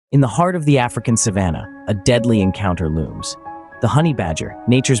In the heart of the African savanna, a deadly encounter looms. The honey badger,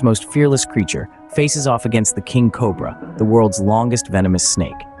 nature's most fearless creature, faces off against the king cobra, the world's longest venomous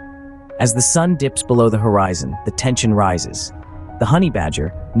snake. As the sun dips below the horizon, the tension rises. The honey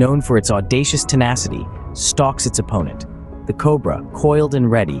badger, known for its audacious tenacity, stalks its opponent. The cobra, coiled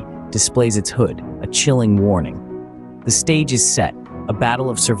and ready, displays its hood, a chilling warning. The stage is set. A battle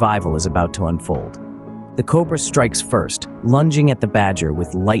of survival is about to unfold. The cobra strikes first, lunging at the badger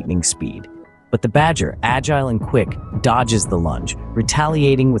with lightning speed. But the badger, agile and quick, dodges the lunge,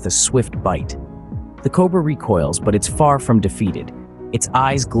 retaliating with a swift bite. The cobra recoils, but it's far from defeated. Its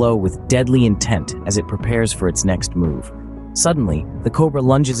eyes glow with deadly intent as it prepares for its next move. Suddenly, the cobra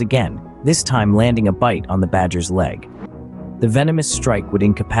lunges again, this time landing a bite on the badger's leg. The venomous strike would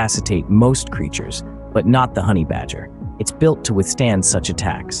incapacitate most creatures, but not the honey badger. It's built to withstand such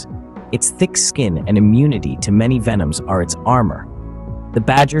attacks. Its thick skin and immunity to many venoms are its armor. The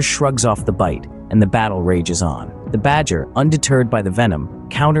badger shrugs off the bite, and the battle rages on. The badger, undeterred by the venom,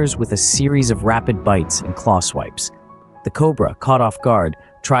 counters with a series of rapid bites and claw swipes. The cobra, caught off guard,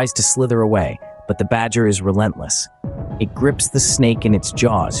 tries to slither away, but the badger is relentless. It grips the snake in its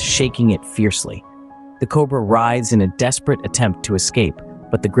jaws, shaking it fiercely. The cobra writhes in a desperate attempt to escape,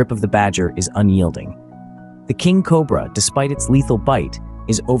 but the grip of the badger is unyielding. The king cobra, despite its lethal bite,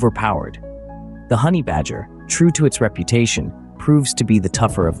 is overpowered. The honey badger, true to its reputation, proves to be the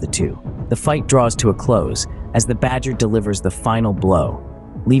tougher of the two. The fight draws to a close as the badger delivers the final blow,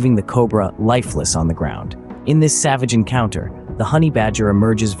 leaving the cobra lifeless on the ground. In this savage encounter, the honey badger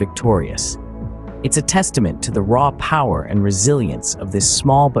emerges victorious. It's a testament to the raw power and resilience of this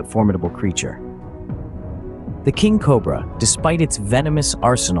small but formidable creature. The king cobra, despite its venomous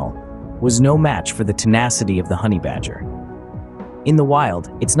arsenal, was no match for the tenacity of the honey badger. In the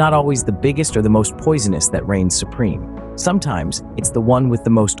wild, it's not always the biggest or the most poisonous that reigns supreme. Sometimes, it's the one with the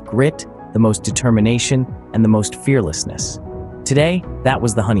most grit, the most determination, and the most fearlessness. Today, that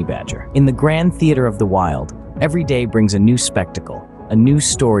was the honey badger. In the grand theater of the wild, every day brings a new spectacle, a new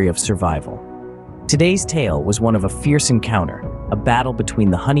story of survival. Today's tale was one of a fierce encounter, a battle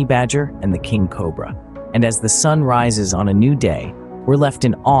between the honey badger and the king cobra. And as the sun rises on a new day, we're left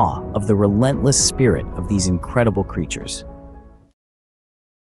in awe of the relentless spirit of these incredible creatures.